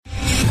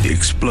The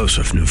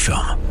explosive new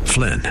film,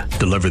 Flynn,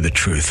 deliver the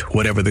truth,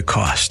 whatever the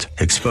cost,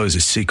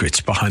 exposes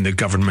secrets behind the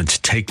government's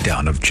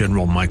takedown of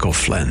General Michael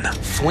Flynn.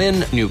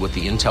 Flynn knew what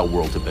the intel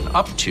world had been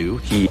up to.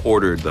 He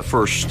ordered the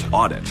first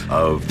audit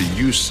of the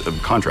use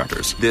of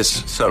contractors.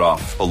 This set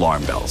off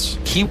alarm bells.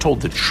 He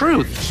told the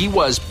truth. He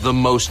was the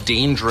most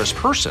dangerous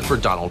person for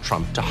Donald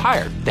Trump to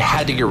hire. They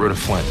had to get rid of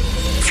Flynn.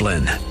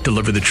 Flynn,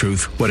 deliver the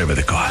truth, whatever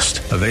the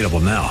cost. Available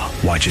now.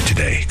 Watch it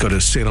today. Go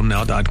to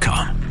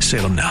salemnow.com.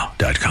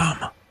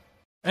 salemnow.com.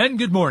 And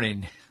good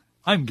morning.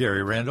 I'm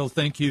Gary Randall.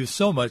 Thank you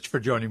so much for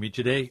joining me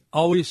today.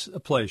 Always a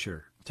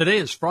pleasure. Today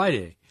is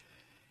Friday,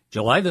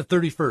 July the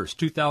 31st,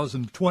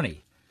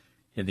 2020,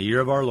 in the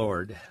year of our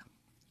Lord.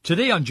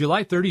 Today on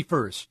July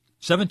 31st,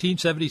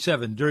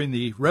 1777, during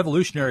the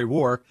Revolutionary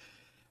War,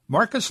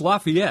 Marcus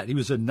Lafayette, he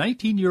was a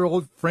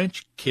 19-year-old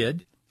French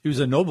kid. He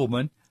was a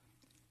nobleman,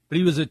 but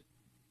he was a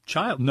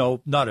child. No,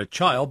 not a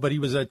child, but he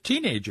was a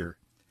teenager.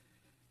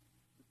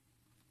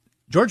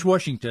 George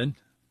Washington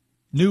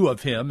knew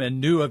of him and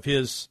knew of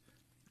his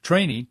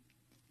training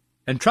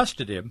and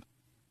trusted him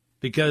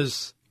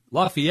because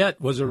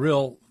Lafayette was a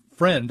real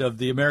friend of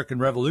the American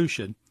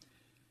Revolution.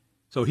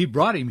 So he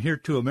brought him here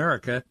to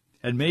America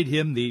and made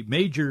him the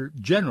Major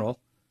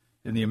General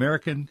in the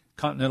American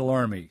Continental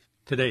Army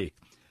today,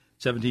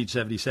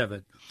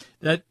 1777.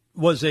 That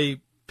was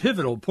a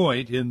pivotal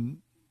point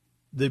in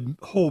the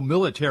whole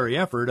military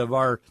effort of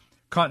our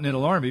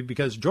Continental Army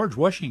because George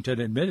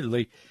Washington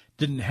admittedly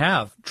didn't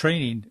have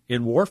training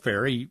in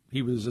warfare.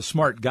 He was a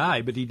smart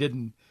guy, but he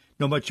didn't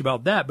know much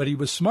about that. But he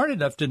was smart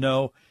enough to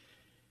know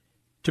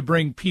to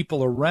bring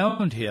people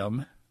around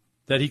him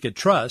that he could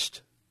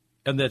trust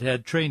and that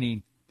had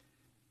training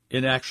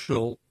in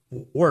actual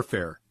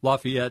warfare.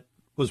 Lafayette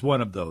was one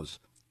of those.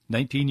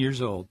 19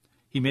 years old.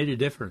 He made a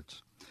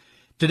difference.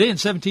 Today in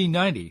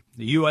 1790,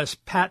 the U.S.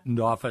 Patent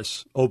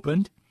Office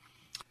opened.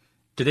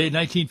 Today in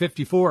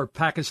 1954,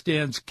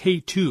 Pakistan's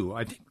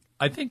K2,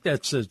 I think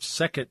that's the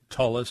second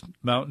tallest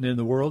mountain in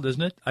the world,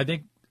 isn't it? I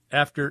think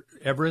after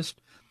Everest.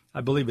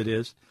 I believe it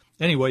is.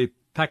 Anyway,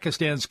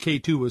 Pakistan's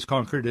K2 was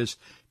conquered as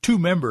two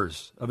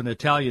members of an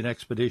Italian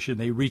expedition.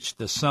 They reached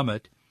the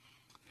summit.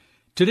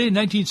 Today in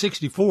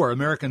 1964,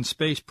 American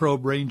space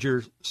probe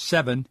Ranger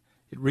 7,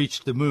 it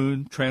reached the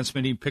moon,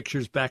 transmitting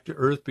pictures back to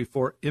Earth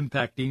before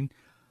impacting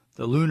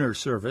the lunar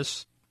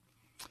surface.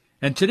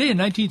 And today in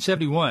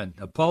 1971,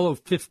 Apollo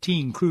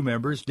 15 crew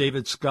members,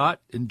 David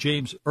Scott and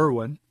James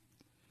Irwin,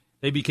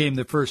 they became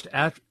the first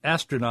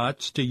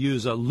astronauts to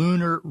use a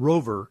lunar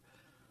rover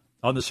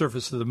on the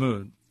surface of the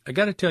moon. I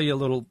got to tell you a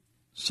little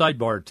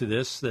sidebar to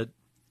this that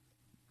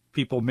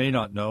people may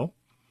not know.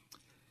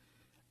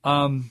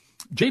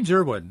 James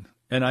Irwin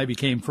and I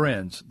became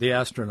friends, the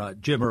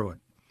astronaut, Jim Irwin.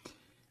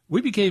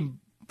 We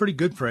became pretty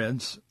good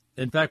friends.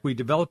 In fact, we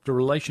developed a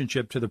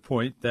relationship to the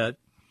point that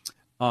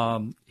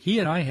he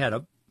and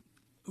I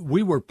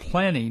we were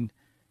planning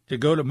to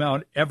go to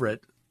Mount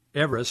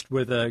Everest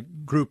with a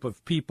group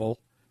of people,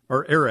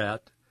 or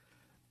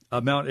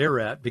Mount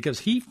Ararat,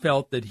 because he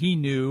felt that he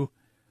knew,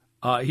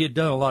 he had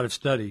done a lot of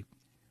study,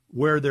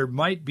 where there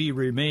might be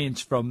remains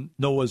from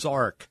Noah's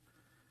Ark.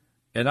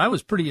 And I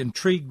was pretty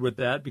intrigued with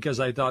that because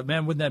I thought,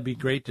 man, wouldn't that be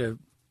great to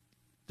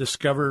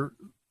discover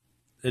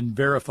and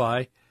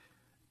verify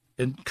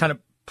and kind of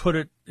put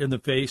it in the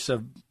face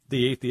of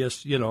the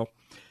atheists, you know.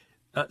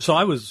 So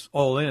I was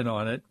all in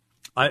on it.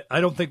 I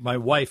don't think my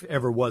wife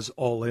ever was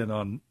all in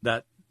on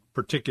that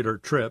particular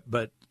trip.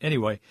 But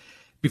anyway,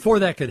 before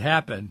that could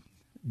happen,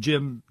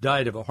 Jim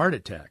died of a heart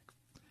attack.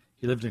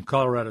 He lived in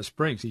Colorado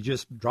Springs. He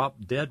just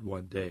dropped dead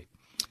one day.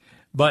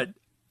 But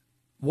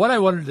what I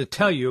wanted to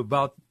tell you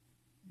about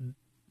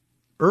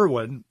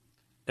Irwin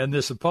and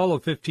this Apollo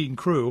 15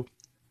 crew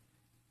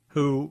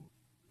who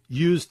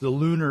used the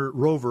lunar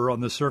rover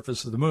on the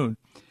surface of the moon,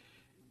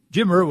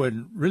 Jim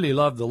Irwin really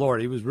loved the Lord.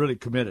 He was really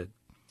committed.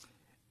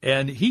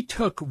 And he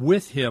took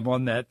with him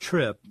on that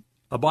trip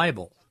a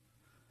Bible.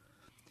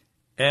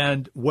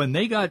 And when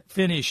they got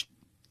finished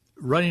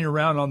running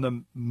around on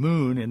the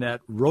moon in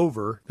that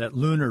rover, that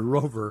lunar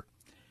rover,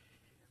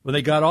 when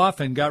they got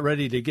off and got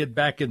ready to get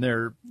back in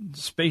their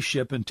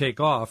spaceship and take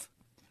off,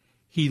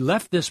 he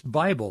left this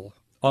Bible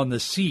on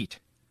the seat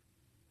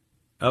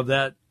of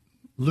that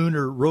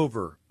lunar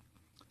rover.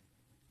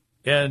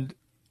 And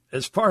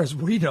as far as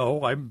we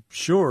know, I'm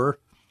sure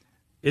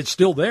it's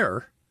still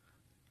there.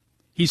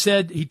 He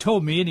said, he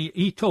told me, and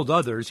he told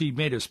others, he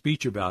made a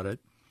speech about it,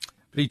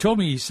 but he told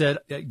me, he said,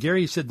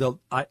 Gary, he said,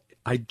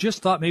 I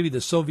just thought maybe the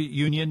Soviet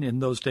Union in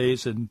those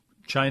days and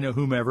China,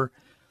 whomever,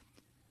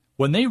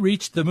 when they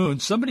reach the moon,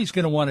 somebody's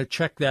going to want to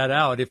check that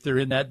out if they're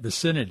in that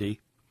vicinity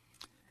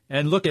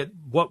and look at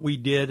what we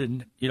did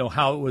and, you know,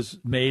 how it was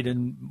made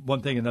and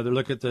one thing and another,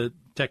 look at the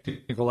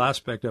technical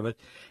aspect of it.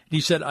 And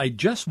he said, I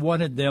just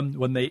wanted them,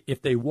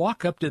 if they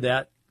walk up to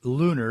that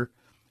lunar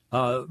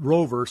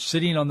rover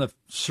sitting on the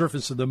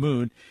surface of the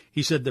moon,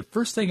 he said, the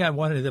first thing I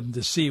wanted them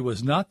to see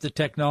was not the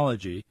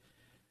technology,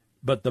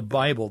 but the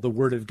Bible, the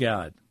Word of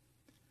God.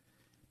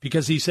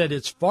 Because he said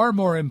it's far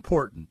more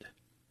important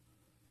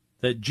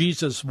that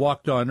Jesus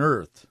walked on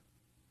earth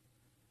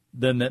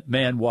than that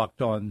man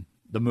walked on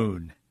the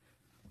moon.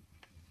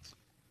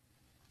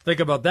 Think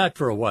about that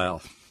for a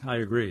while. I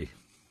agree.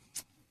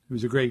 He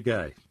was a great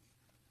guy.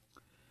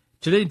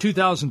 Today in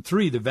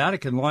 2003, the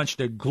Vatican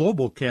launched a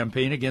global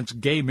campaign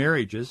against gay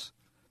marriages,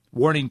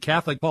 warning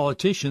Catholic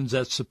politicians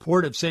that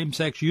support of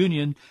same-sex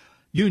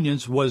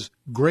unions was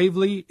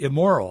gravely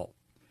immoral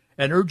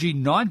and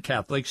urging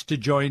non-Catholics to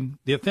join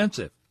the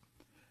offensive.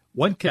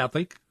 One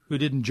Catholic who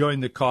didn't join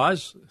the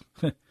cause,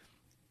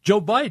 Joe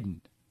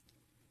Biden.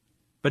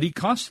 But he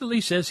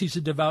constantly says he's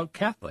a devout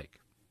Catholic.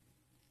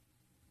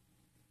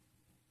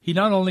 He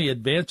not only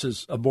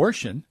advances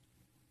abortion,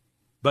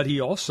 but he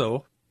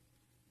also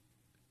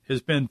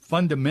has been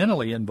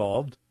fundamentally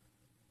involved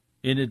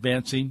in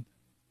advancing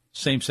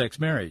same-sex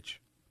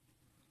marriage.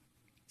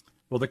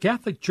 Well, the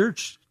Catholic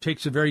Church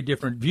takes a very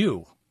different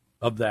view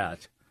of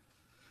that.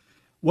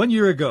 1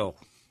 year ago,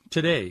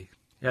 today,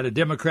 at a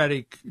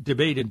Democratic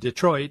debate in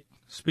Detroit,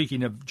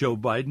 speaking of Joe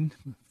Biden,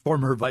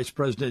 former Vice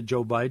President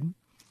Joe Biden,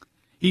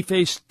 he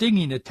faced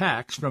stinging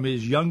attacks from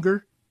his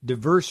younger,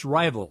 diverse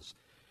rivals.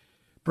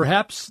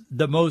 Perhaps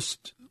the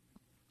most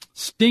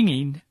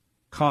stinging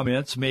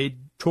comments made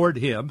toward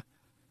him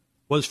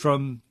was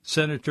from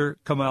Senator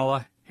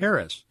Kamala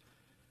Harris,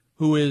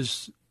 who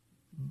is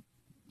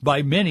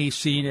by many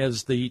seen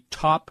as the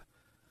top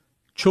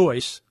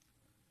choice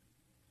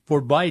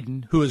for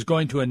Biden, who is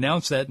going to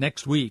announce that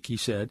next week, he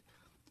said,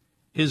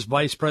 his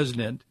vice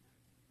president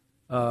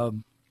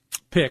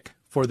pick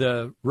for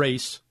the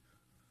race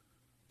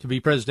to be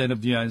president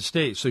of the United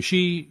States. So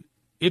she,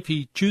 if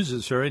he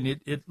chooses her, and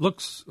it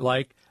looks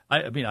like,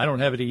 I mean, I don't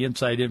have any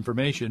inside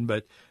information,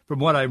 but from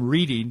what I'm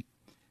reading,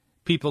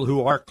 people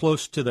who are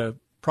close to the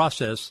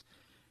process,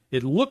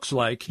 it looks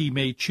like he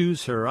may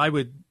choose her. I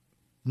would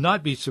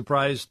not be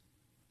surprised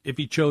if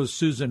he chose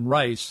Susan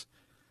Rice,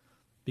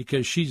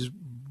 because she's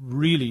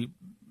really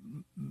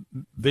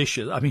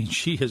vicious. I mean,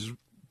 she is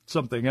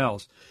something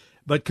else.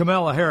 But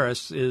Kamala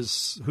Harris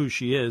is who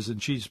she is,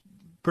 and she's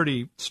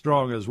pretty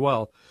strong as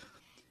well.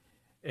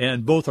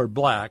 And both are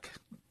black,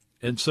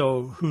 and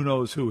so who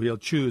knows who he'll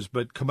choose.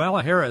 But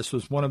Kamala Harris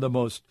was one of the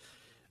most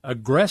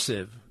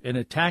aggressive in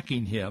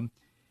attacking him,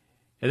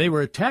 and they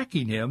were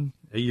attacking him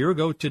a year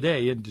ago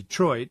today in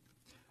Detroit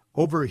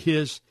over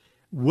his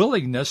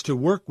willingness to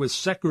work with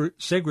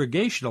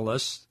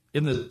segregationalists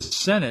in the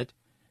Senate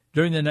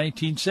during the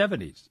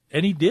 1970s.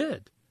 And he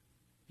did.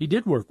 He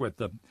did work with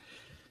them.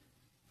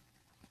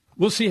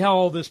 We'll see how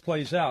all this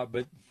plays out,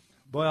 but,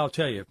 boy, I'll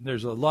tell you,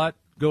 there's a lot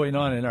going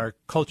on in our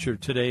culture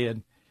today,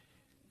 and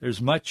there's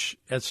much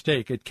at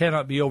stake. It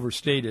cannot be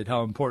overstated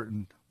how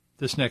important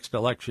this next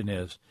election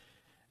is,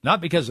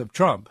 not because of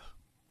Trump,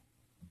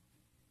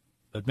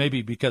 but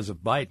maybe because of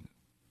Biden.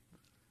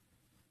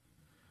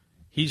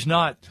 He's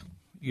not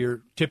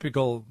your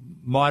typical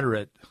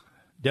moderate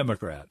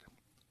Democrat.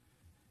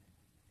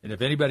 And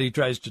if anybody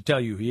tries to tell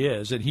you he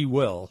is, and he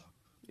will,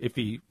 if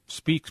he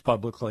speaks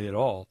publicly at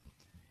all,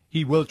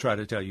 he will try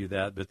to tell you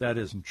that, but that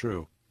isn't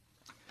true.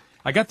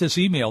 I got this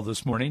email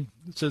this morning.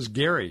 It says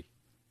Gary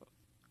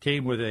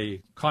came with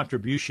a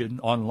contribution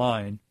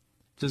online.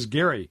 It says,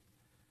 Gary,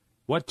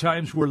 what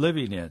times we're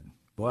living in?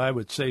 Boy, I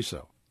would say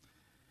so.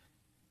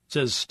 It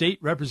says State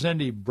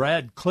Representative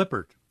Brad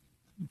Klippert,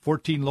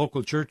 14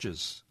 local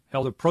churches,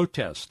 held a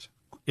protest,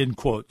 in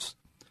quotes,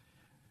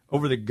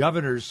 over the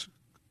governor's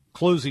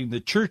closing the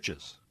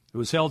churches. It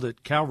was held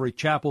at Calvary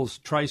Chapel's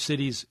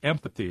Tri-Cities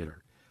Amphitheater.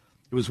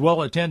 It was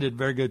well attended,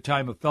 very good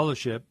time of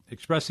fellowship,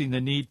 expressing the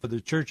need for the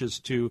churches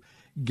to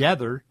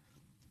gather,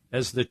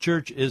 as the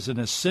church is an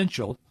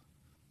essential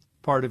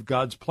part of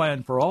God's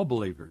plan for all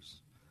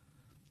believers.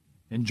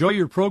 Enjoy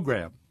your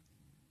program.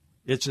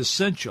 It's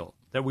essential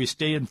that we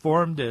stay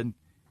informed, and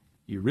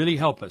you really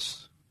help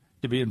us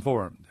to be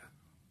informed.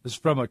 This is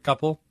from a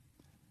couple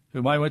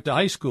whom I went to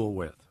high school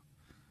with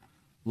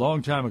a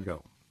long time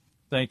ago.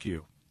 Thank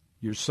you.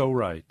 You're so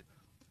right.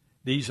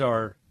 These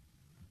are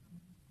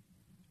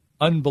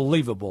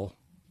unbelievable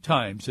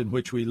times in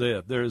which we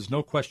live. There is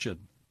no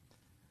question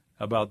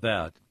about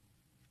that.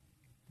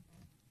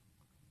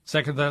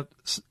 Second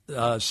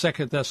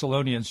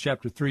Thessalonians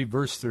chapter 3,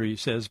 verse 3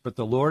 says, But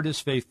the Lord is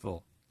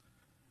faithful,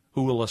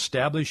 who will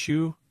establish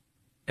you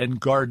and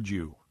guard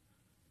you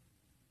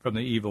from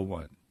the evil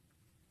one.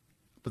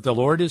 But the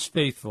Lord is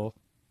faithful,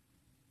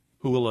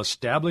 who will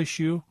establish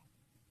you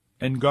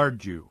and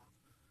guard you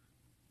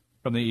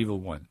from the evil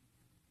one.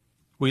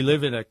 We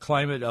live in a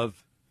climate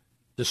of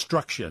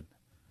destruction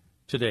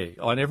today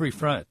on every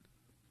front,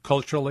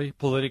 culturally,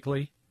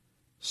 politically,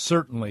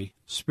 certainly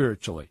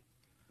spiritually.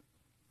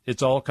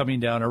 It's all coming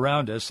down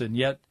around us, and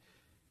yet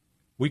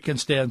we can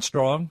stand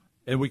strong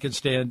and we can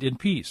stand in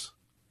peace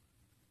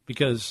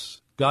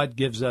because God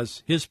gives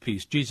us his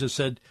peace. Jesus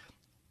said,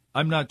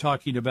 I'm not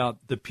talking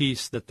about the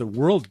peace that the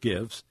world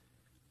gives.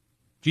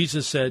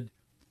 Jesus said,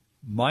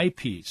 my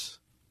peace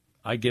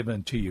I give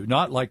unto you,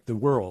 not like the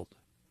world,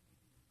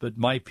 but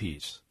my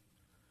peace.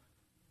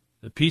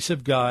 The peace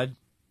of God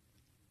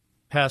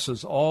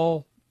passes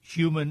all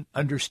human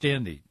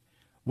understanding.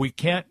 We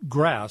can't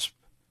grasp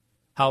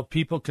how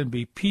people can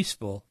be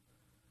peaceful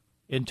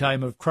in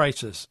time of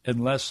crisis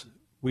unless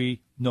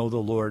we know the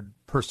Lord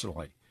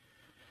personally.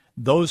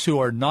 Those who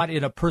are not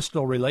in a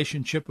personal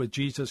relationship with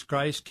Jesus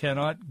Christ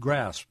cannot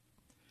grasp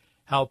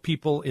how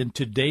people in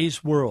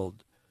today's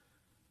world,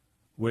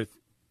 with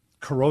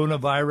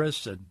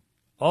coronavirus and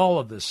all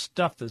of this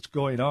stuff that's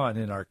going on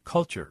in our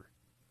culture,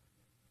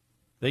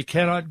 they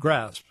cannot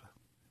grasp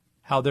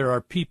how there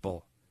are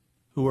people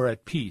who are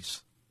at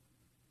peace.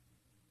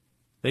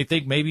 They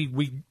think maybe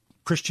we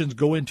Christians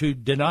go into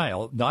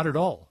denial. Not at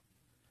all.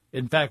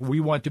 In fact, we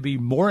want to be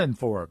more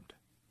informed.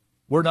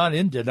 We're not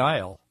in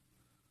denial,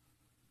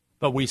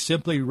 but we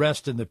simply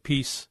rest in the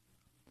peace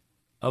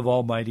of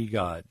Almighty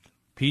God.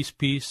 Peace,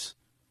 peace,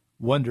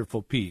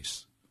 wonderful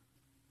peace,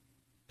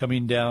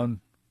 coming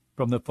down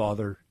from the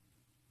Father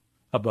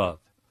above.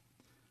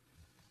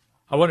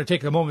 I want to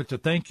take a moment to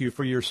thank you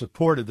for your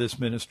support of this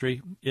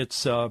ministry.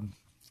 It's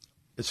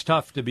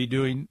tough to be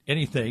doing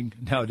anything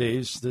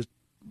nowadays.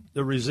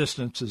 The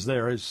resistance is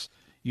there, as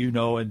you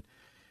know, and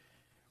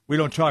we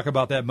don't talk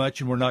about that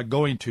much, and we're not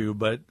going to,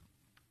 but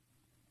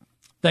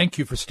thank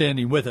you for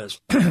standing with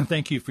us.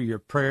 Thank you for your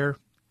prayer.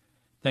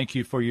 Thank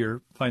you for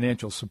your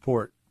financial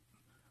support.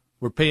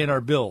 We're paying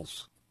our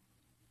bills.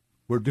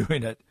 We're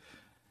doing it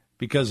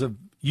because of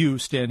you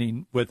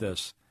standing with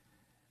us.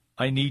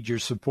 I need your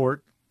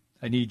support.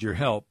 I need your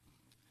help.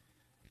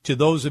 To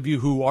those of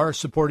you who are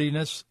supporting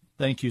us,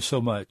 thank you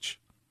so much.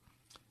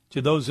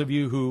 To those of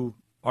you who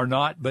are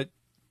not, but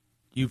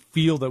you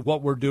feel that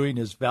what we're doing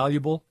is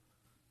valuable,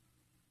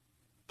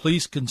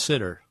 please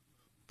consider,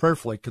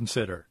 prayerfully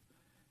consider,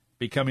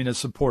 becoming a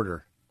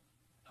supporter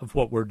of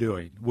what we're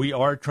doing. We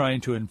are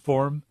trying to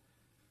inform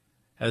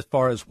as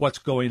far as what's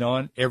going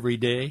on every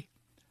day.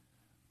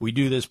 We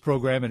do this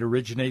program. It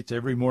originates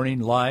every morning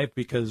live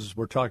because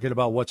we're talking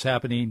about what's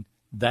happening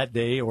that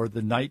day or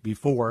the night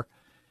before.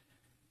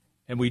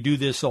 And we do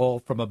this all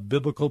from a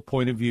biblical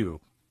point of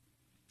view,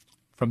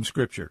 from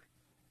Scripture,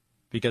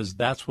 because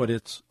that's what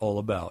it's all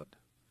about.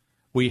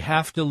 We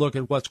have to look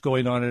at what's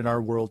going on in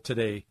our world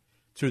today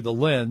through the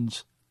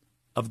lens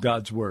of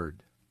God's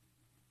Word.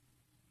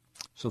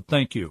 So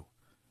thank you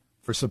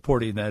for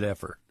supporting that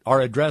effort.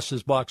 Our address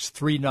is Box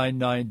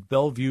 399,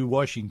 Bellevue,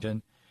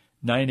 Washington,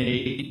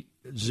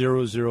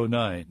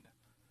 98009.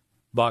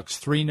 Box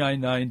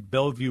 399,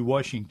 Bellevue,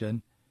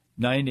 Washington,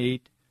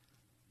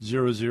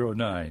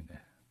 98009.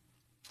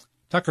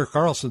 Tucker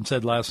Carlson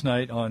said last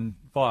night on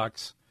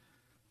Fox,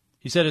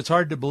 he said, it's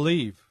hard to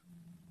believe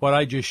what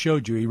I just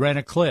showed you. He ran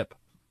a clip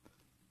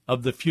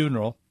of the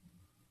funeral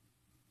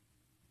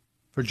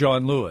for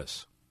John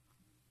Lewis,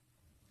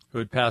 who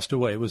had passed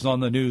away. It was on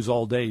the news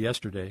all day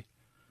yesterday.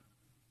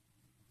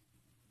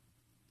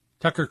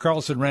 Tucker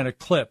Carlson ran a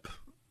clip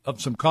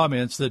of some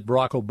comments that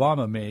Barack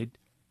Obama made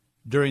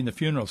during the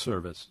funeral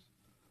service.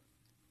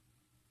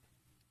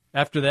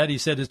 After that, he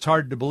said, it's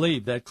hard to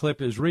believe that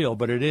clip is real,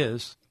 but it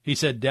is. He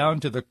said, down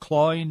to the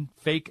clawing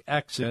fake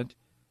accent,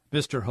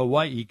 Mr.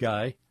 Hawaii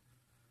guy.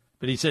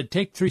 But he said,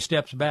 take 3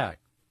 steps back.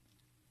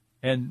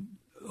 And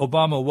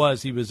Obama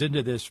was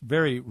into this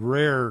very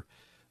rare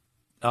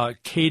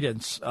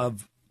cadence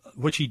of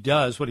which he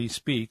does when he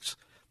speaks.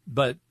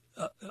 But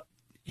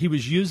he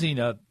was using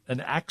an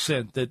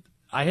accent that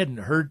I hadn't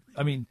heard.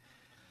 I mean,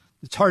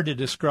 it's hard to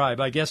describe.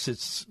 I guess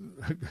it's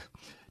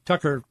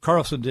Tucker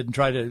Carlson didn't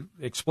try to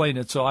explain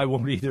it, so I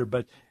won't either,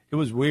 but it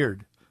was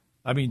weird.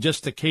 I mean,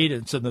 just the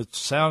cadence and the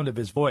sound of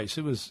his voice,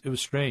 it was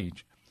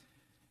strange.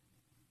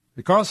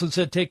 Carlson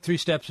said, take 3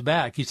 steps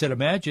back. He said,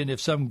 imagine if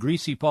some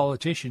greasy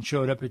politician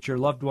showed up at your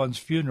loved one's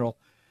funeral,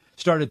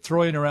 started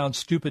throwing around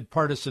stupid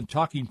partisan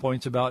talking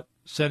points about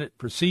Senate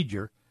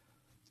procedure.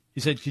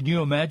 He said, can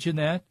you imagine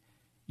that?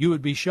 You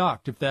would be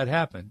shocked if that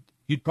happened.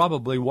 You'd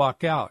probably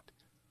walk out.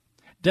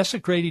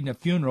 Desecrating a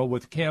funeral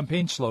with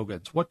campaign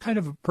slogans. What kind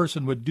of a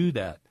person would do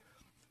that?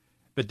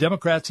 But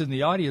Democrats in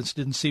the audience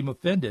didn't seem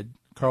offended,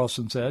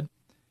 Carlson said.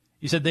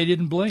 He said they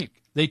didn't blink.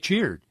 They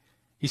cheered.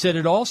 He said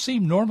it all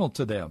seemed normal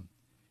to them.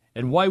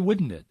 And why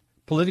wouldn't it?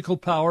 Political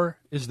power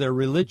is their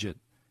religion.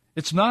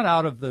 It's not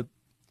out of the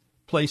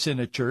place in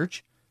a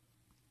church.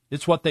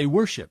 It's what they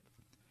worship.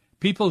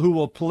 People who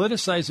will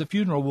politicize a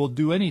funeral will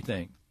do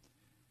anything.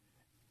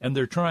 And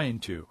they're trying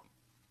to.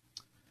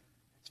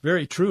 It's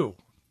very true.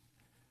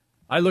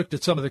 I looked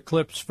at some of the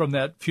clips from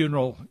that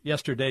funeral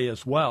yesterday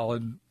as well,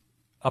 and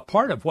a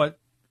part of what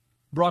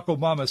Barack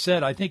Obama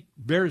said, I think,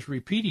 bears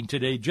repeating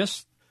today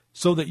just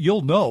so that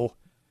you'll know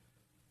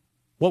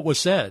what was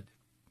said.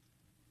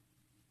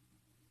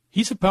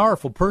 He's a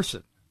powerful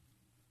person.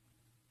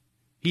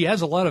 He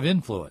has a lot of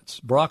influence,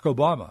 Barack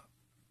Obama.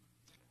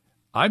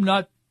 I'm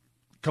not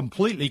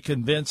completely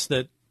convinced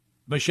that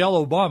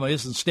Michelle Obama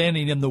isn't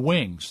standing in the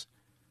wings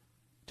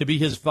to be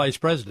his vice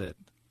president.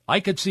 I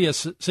could see a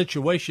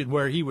situation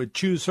where he would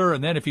choose her,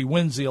 and then if he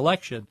wins the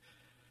election,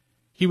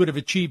 he would have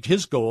achieved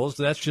his goals.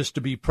 That's just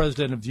to be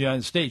president of the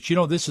United States. You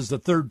know, this is the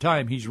 3rd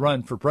time he's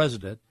run for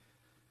president.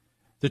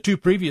 The 2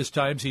 previous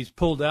times he's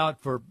pulled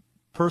out for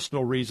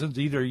personal reasons.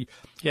 Either he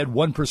had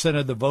 1%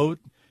 of the vote,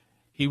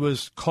 he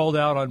was called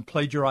out on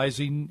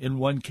plagiarizing in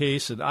one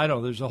case, and I don't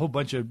know, there's a whole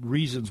bunch of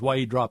reasons why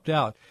he dropped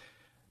out.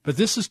 But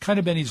this has kind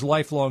of been his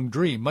lifelong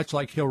dream, much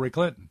like Hillary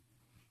Clinton.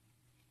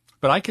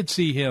 But I could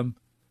see him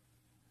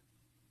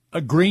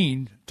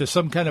agreeing to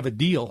some kind of a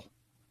deal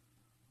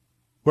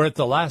where at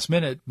the last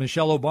minute,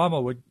 Michelle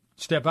Obama would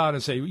step out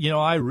and say,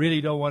 I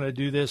really don't want to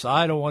do this.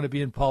 I don't want to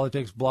be in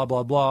politics, blah,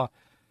 blah, blah.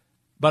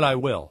 But I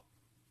will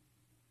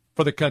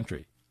for the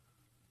country.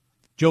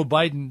 Joe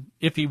Biden,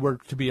 if he were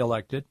to be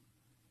elected,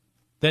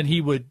 then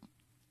he would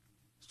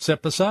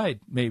step aside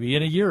maybe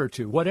in a year or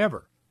two,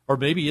 whatever. Or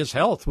maybe his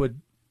health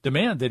would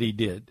demand that he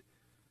did.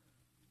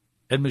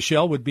 And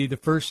Michelle would be the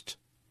first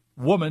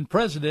woman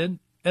president,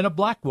 and a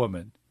black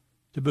woman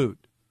to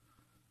boot.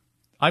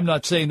 I'm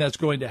not saying that's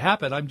going to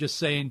happen. I'm just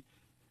saying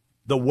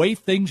the way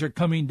things are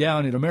coming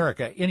down in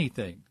America,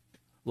 anything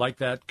like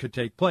that could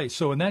take place.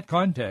 So in that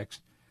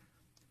context,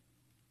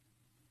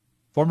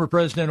 former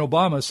President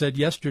Obama said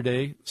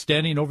yesterday,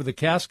 standing over the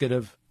casket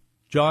of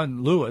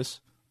John Lewis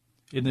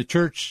in the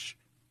church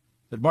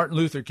that Martin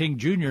Luther King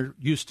Jr.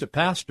 used to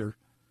pastor,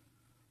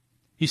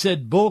 he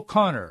said, Bull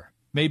Connor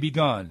may be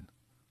gone,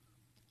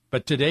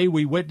 but today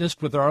we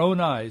witnessed with our own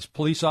eyes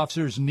police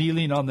officers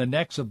kneeling on the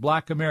necks of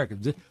black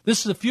Americans.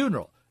 This is a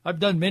funeral. I've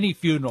done many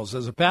funerals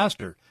as a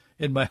pastor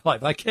in my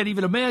life. I can't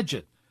even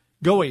imagine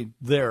going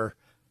there.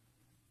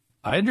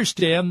 I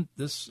understand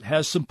this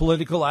has some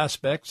political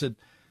aspects, and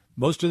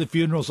most of the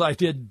funerals I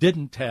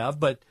didn't have,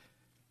 but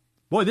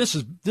boy, this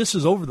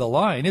is over the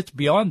line. It's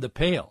beyond the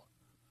pale.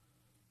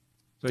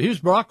 So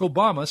here's Barack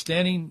Obama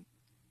standing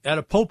at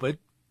a pulpit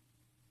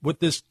with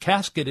this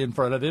casket in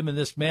front of him and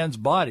this man's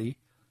body,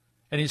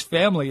 and his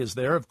family is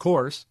there, of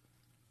course.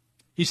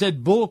 He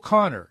said, Bull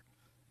Connor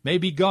may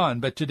be gone,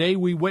 but today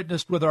we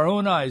witnessed with our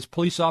own eyes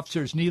police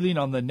officers kneeling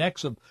on the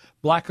necks of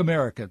black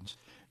Americans.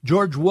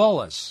 George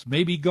Wallace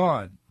may be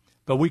gone,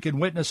 but we can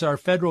witness our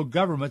federal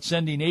government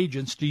sending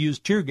agents to use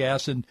tear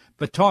gas and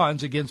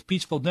batons against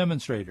peaceful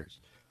demonstrators.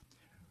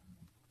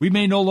 We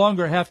may no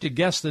longer have to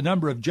guess the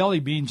number of jelly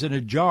beans in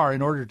a jar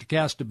in order to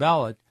cast a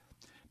ballot,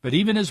 but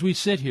even as we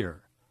sit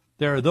here,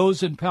 there are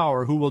those in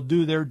power who will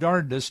do their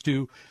darndest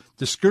to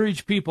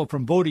discourage people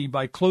from voting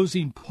by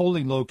closing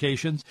polling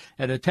locations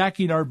and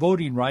attacking our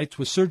voting rights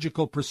with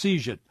surgical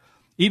precision,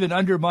 even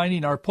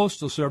undermining our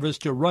postal service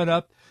to run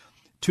up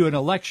to an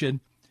election,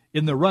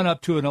 in the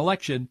run-up to an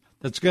election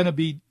that's going to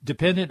be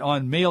dependent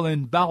on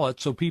mail-in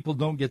ballots so people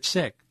don't get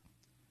sick.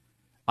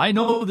 I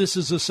know this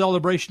is a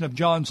celebration of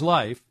John's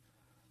life.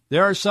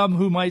 There are some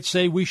who might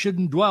say we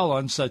shouldn't dwell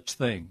on such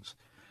things,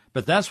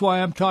 but that's why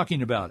I'm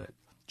talking about it.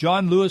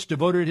 John Lewis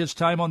devoted his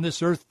time on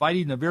this earth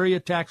fighting the very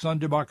attacks on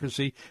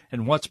democracy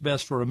and what's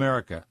best for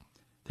America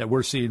that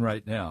we're seeing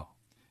right now.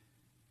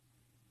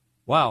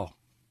 Wow.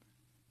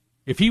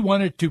 If he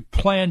wanted to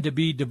plan to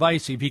be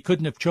divisive, he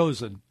couldn't have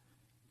chosen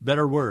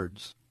better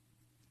words.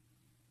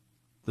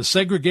 The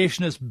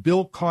segregationist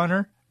Bull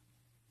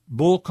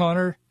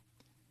Connor,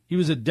 he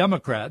was a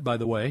Democrat, by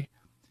the way.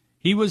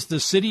 He was the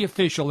city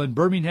official in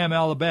Birmingham,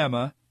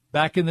 Alabama,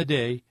 back in the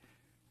day,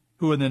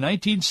 who in the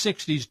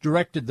 1960s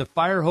directed the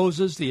fire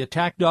hoses, the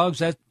attack dogs,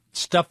 that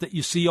stuff that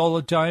you see all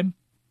the time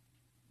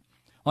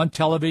on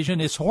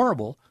television. It's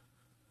horrible.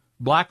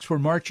 Blacks were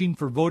marching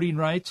for voting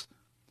rights.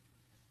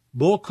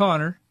 Bull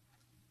Connor,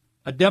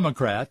 a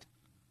Democrat,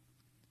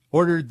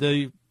 ordered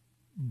the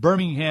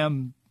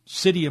Birmingham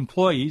city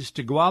employees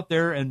to go out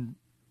there and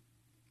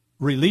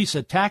release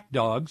attack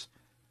dogs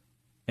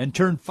and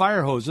turn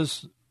fire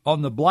hoses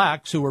on the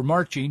blacks who were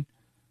marching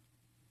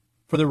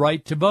for the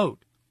right to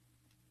vote.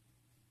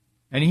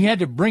 And he had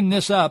to bring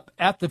this up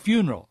at the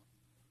funeral.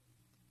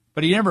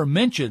 But he never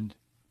mentioned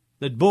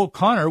that Bull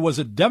Connor was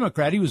a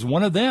Democrat. He was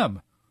one of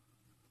them.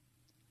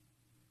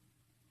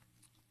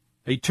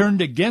 He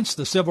turned against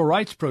the civil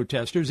rights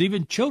protesters,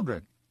 even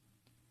children.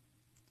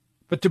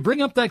 But to bring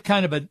up that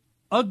kind of an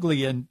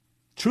ugly and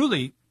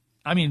truly,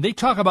 they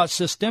talk about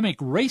systemic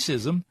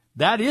racism.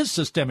 That is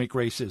systemic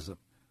racism.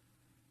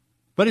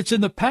 But it's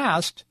in the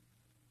past,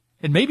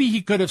 and maybe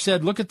he could have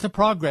said, look at the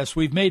progress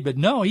we've made. But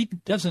no, he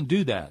doesn't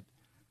do that.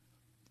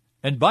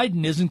 And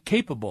Biden isn't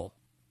capable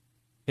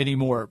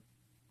anymore,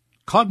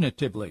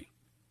 cognitively,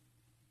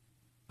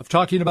 of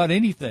talking about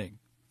anything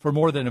for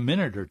more than a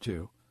minute or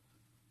two.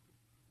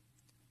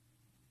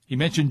 He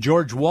mentioned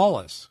George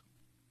Wallace.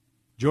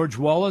 George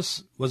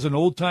Wallace was an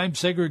old-time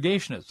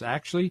segregationist.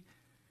 Actually,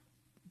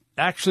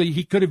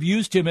 he could have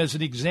used him as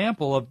an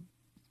example of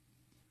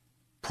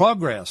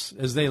progress,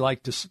 as they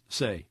like to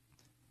say.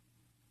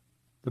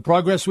 The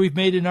progress we've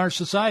made in our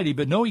society.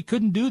 But no, he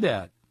couldn't do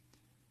that.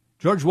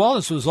 George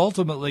Wallace was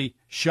ultimately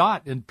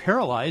shot and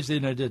paralyzed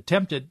in an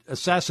attempted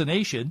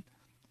assassination,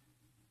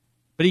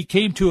 but he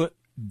came to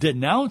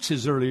denounce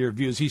his earlier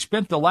views. He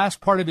spent the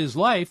last part of his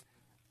life,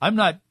 I'm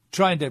not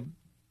trying to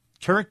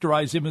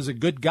characterize him as a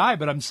good guy,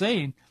 but I'm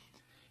saying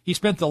he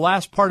spent the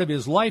last part of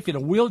his life in a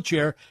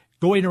wheelchair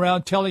going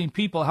around telling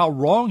people how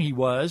wrong he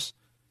was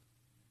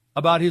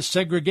about his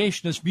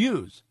segregationist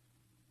views.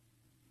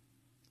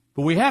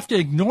 But we have to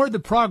ignore the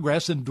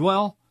progress and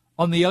dwell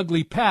on the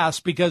ugly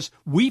past because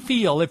we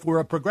feel, if we're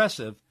a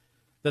progressive,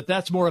 that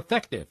that's more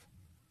effective.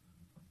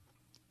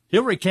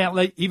 Hillary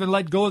can't even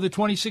let go of the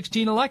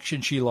 2016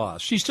 election she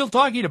lost. She's still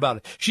talking about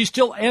it. She's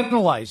still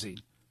analyzing.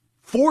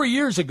 4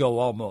 years ago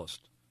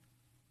almost.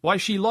 Why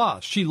she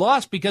lost. She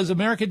lost because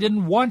America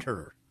didn't want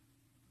her.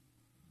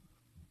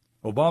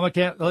 Obama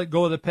can't let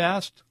go of the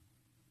past,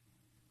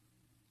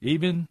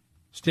 even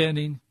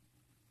standing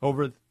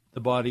over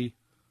the body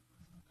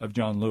of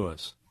John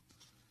Lewis.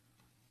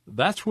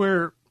 That's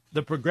where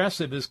the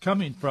progressive is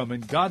coming from,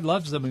 and God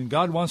loves them, and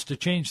God wants to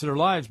change their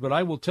lives. But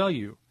I will tell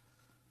you,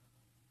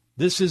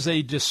 this is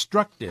a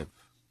destructive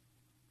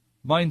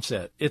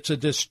mindset. It's a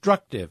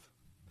destructive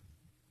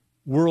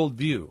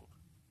worldview.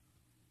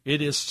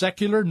 It is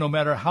secular, no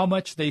matter how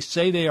much they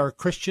say they are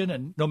Christian,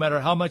 and no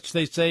matter how much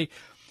they say,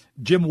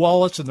 Jim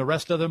Wallace and the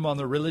rest of them on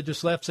the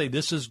religious left say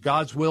this is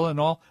God's will and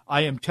all.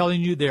 I am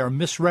telling you, they are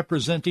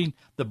misrepresenting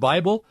the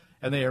Bible,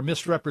 and they are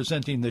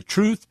misrepresenting the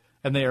truth,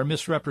 and they are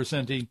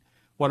misrepresenting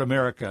what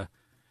America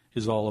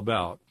is all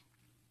about.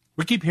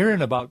 We keep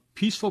hearing about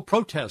peaceful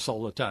protests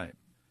all the time.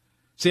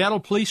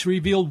 Seattle police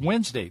revealed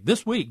Wednesday,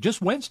 this week,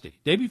 just Wednesday,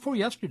 day before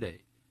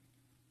yesterday,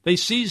 they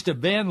seized a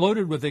van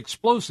loaded with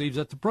explosives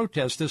at the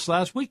protest this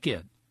last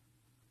weekend.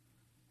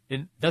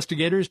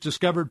 Investigators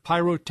discovered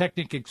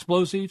pyrotechnic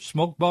explosives,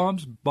 smoke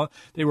bombs.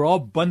 They were all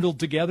bundled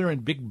together in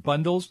big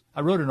bundles.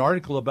 I wrote an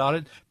article about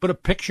it, put a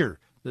picture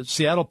that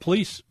Seattle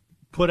police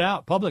put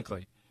out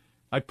publicly.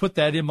 I put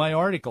that in my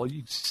article.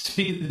 You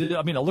see,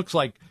 it looks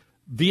like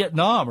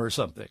Vietnam or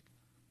something.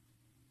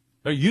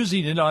 They're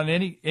using it on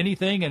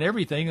anything and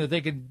everything that they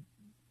can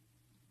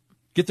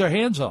get their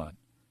hands on.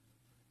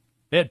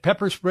 They had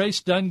pepper spray,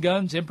 stun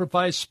guns,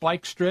 improvised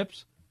spike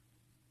strips.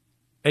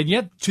 And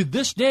yet, to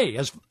this day,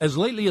 as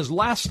lately as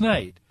last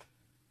night,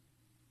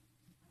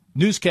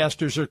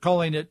 newscasters are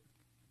calling it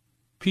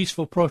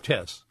peaceful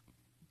protests.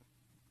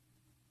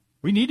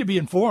 We need to be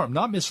informed,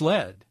 not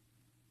misled.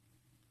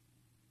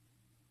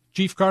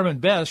 Chief Carmen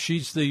Best,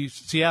 she's the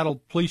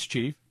Seattle police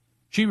chief,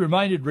 she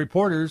reminded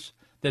reporters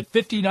that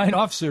 59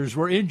 officers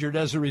were injured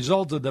as a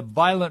result of the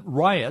violent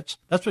riots,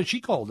 that's what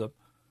she called them,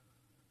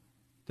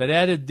 that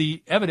added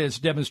the evidence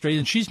demonstrated,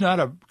 and she's not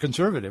a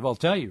conservative, I'll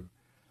tell you,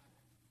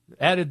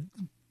 added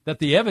that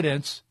the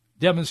evidence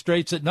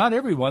demonstrates that not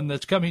everyone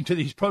that's coming to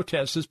these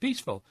protests is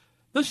peaceful.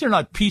 Those are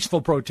not peaceful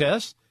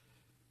protests.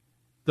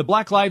 The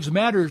Black Lives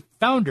Matter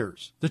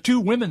founders, the two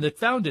women that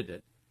founded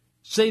it,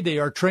 say they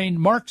are trained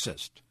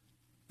Marxists.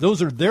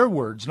 Those are their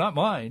words, not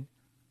mine.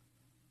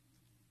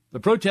 The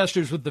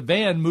protesters with the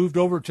van moved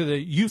over to the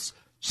youth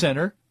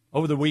center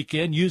over the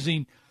weekend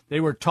they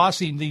were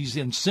tossing these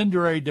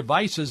incendiary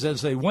devices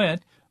as they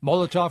went,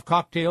 Molotov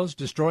cocktails,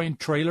 destroying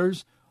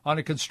trailers on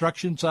a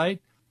construction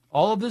site.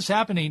 All of this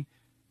happening,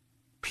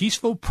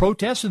 peaceful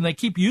protests, and they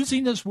keep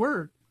using this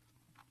word.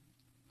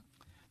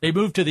 They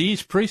moved to the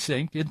East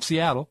Precinct in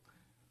Seattle,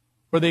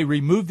 where they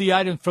removed the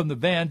items from the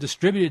van,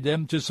 distributed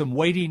them to some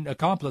waiting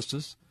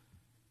accomplices.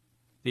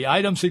 The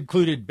items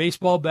included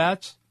baseball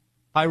bats,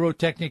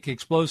 pyrotechnic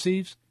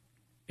explosives,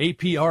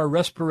 APR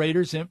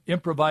respirators,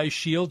 improvised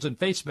shields, and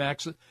face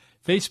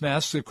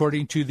masks,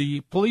 according to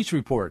the police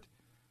report.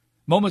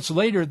 Moments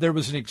later, there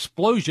was an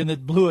explosion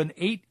that blew an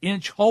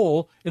 8-inch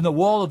hole in the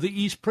wall of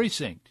the East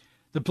Precinct.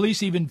 The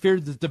police even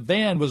feared that the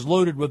van was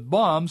loaded with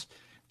bombs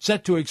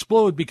set to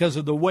explode because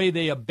of the way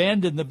they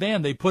abandoned the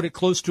van. They put it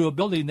close to a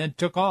building, then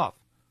took off.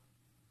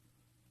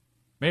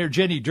 Mayor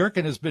Jenny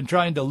Durkan has been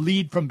trying to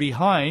lead from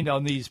behind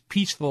on these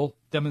peaceful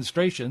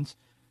demonstrations.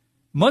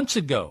 Months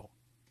ago,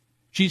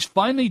 she's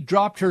finally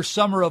dropped her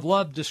Summer of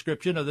Love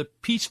description of the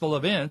peaceful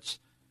events,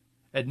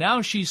 and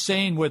now she's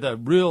saying with a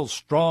real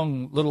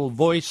strong little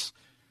voice,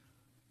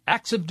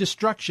 acts of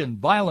destruction,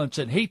 violence,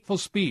 and hateful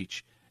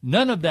speech,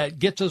 none of that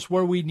gets us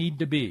where we need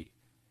to be.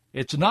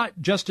 It's not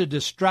just a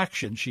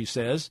distraction, she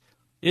says.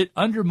 It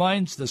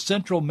undermines the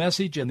central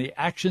message and the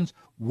actions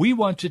we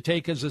want to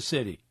take as a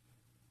city.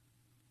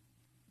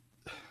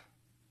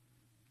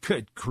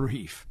 Good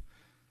grief.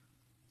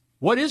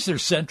 What is their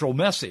central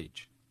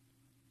message?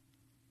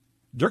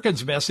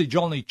 Durkan's message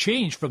only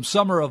changed from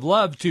Summer of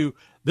Love to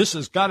this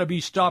has got to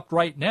be stopped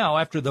right now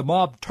after the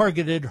mob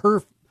targeted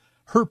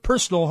her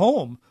personal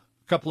home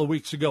a couple of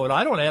weeks ago. And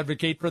I don't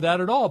advocate for that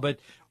at all, but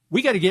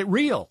we got to get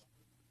real.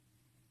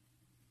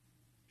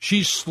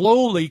 She's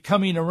slowly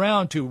coming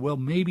around to, well,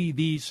 maybe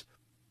these,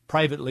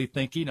 privately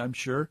thinking, I'm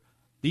sure,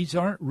 these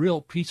aren't real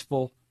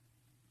peaceful.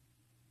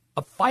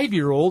 A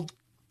 5-year-old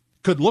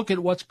could look at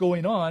what's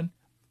going on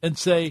and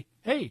say,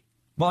 hey,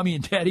 Mommy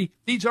and Daddy,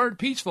 these aren't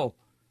peaceful.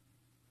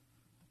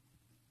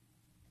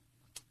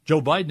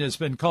 Joe Biden has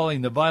been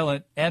calling the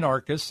violent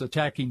anarchists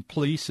attacking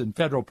police and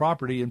federal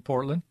property in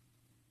Portland,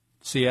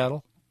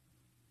 Seattle,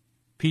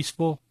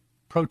 peaceful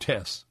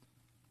protests.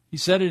 He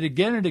said it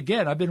again and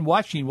again. I've been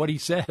watching what he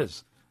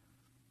says.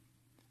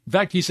 In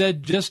fact, he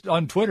said just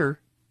on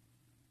Twitter,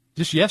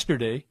 just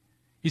yesterday,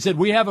 he said,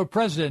 we have a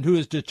president who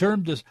is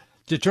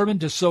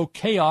determined to sow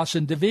chaos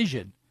and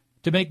division,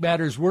 to make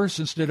matters worse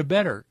instead of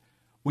better.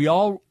 We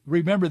all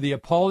remember the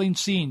appalling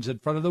scenes in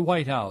front of the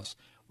White House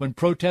when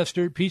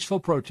peaceful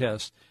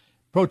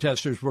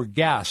protesters were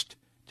gassed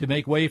to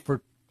make way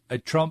for a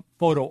Trump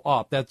photo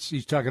op.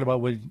 He's talking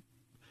about when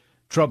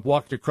Trump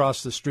walked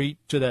across the street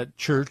to that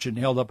church and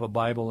held up a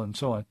Bible and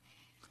so on.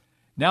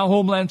 Now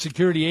Homeland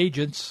Security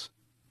agents,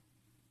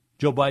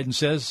 Joe Biden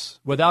says,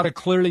 without a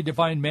clearly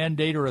defined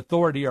mandate or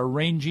authority, are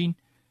ranging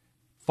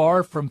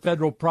far from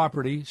federal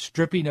property,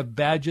 stripping of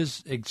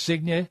badges,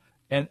 insignia,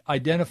 and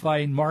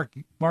identifying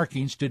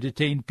markings to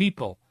detain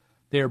people.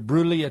 They are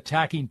brutally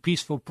attacking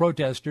peaceful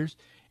protesters,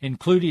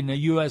 including a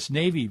U.S.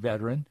 Navy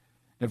veteran.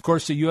 And of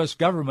course, the U.S.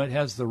 government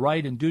has the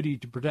right and duty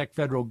to protect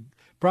federal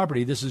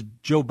property. This is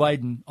Joe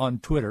Biden on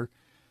Twitter.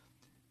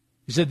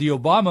 He said the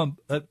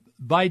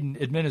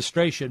Obama-Biden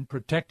administration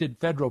protected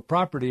federal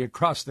property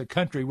across the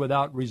country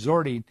without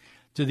resorting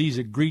to these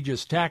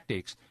egregious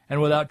tactics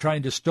and without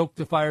trying to stoke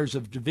the fires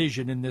of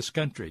division in this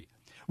country.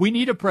 We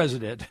need a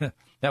president,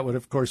 that would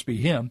of course be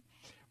him,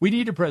 we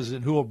need a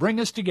president who will bring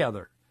us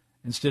together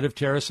instead of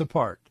tear us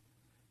apart,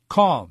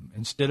 calm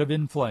instead of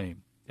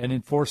inflame, and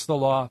enforce the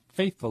law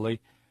faithfully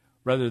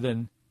rather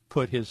than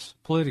put his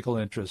political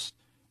interests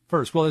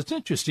first. Well, it's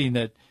interesting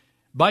that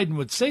Biden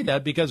would say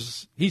that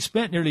because he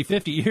spent nearly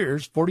 50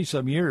 years,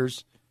 40-some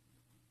years,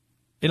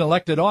 in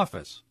elected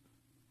office.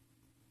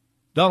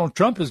 Donald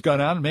Trump has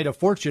gone out and made a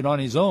fortune on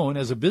his own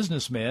as a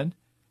businessman,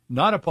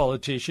 not a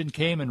politician,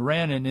 came and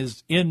ran and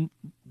is in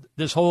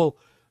this whole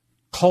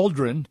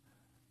cauldron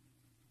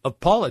of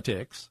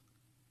politics.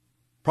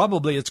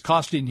 Probably it's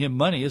costing him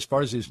money as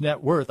far as his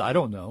net worth. I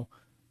don't know,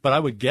 but I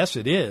would guess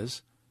it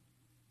is.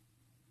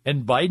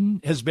 And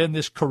Biden has been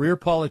this career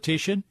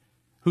politician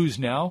who's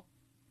now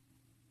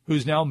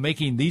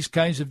making these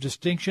kinds of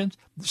distinctions.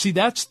 See,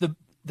 that's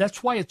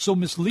why it's so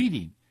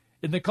misleading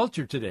in the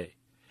culture today.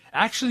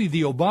 Actually,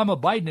 the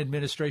Obama-Biden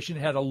administration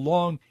had a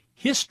long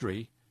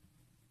history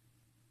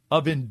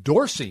of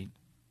endorsing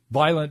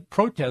violent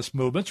protest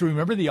movements.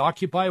 Remember the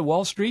Occupy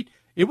Wall Street?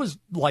 It was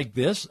like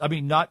this. I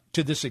mean, not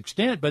to this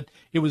extent, but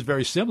it was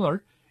very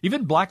similar.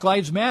 Even Black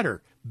Lives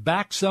Matter,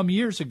 back some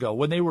years ago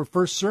when they were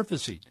first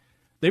surfacing,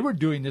 they were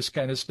doing this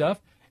kind of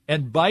stuff,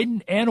 and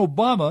Biden and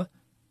Obama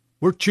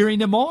were cheering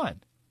them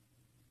on.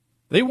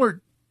 They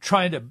weren't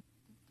trying to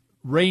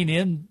rein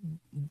in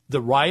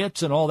the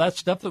riots and all that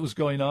stuff that was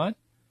going on.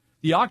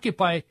 The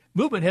Occupy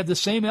movement had the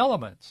same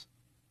elements.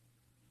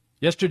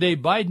 Yesterday,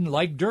 Biden,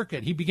 like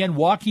Durkin, he began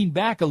walking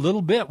back a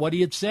little bit what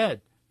he had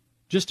said,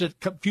 just a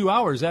few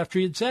hours after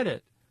he had said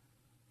it.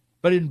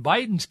 But in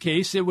Biden's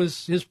case, it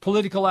was his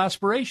political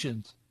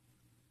aspirations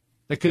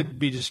that could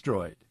be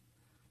destroyed.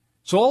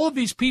 So all of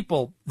these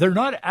people, they're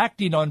not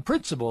acting on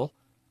principle.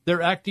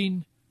 They're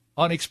acting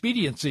on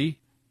expediency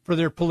for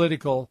their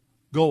political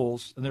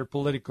goals and their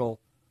political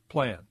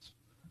plans.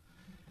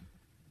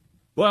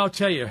 Well, I'll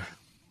tell you,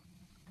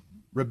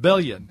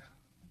 rebellion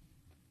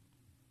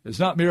is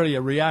not merely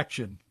a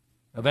reaction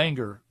of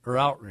anger or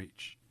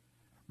outrage.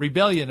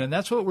 Rebellion, and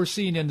that's what we're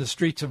seeing in the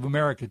streets of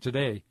America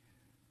today.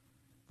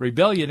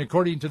 Rebellion,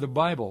 according to the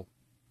Bible,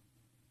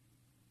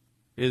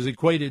 is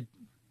equated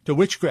to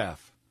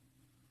witchcraft.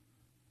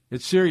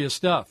 It's serious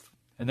stuff,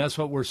 and that's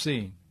what we're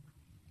seeing.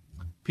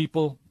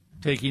 People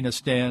taking a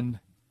stand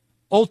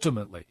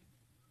ultimately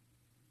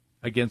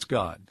against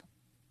God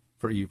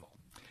for evil.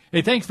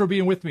 Hey, thanks for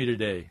being with me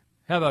today.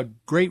 Have a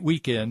great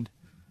weekend.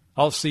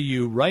 I'll see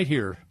you right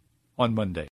here on Monday.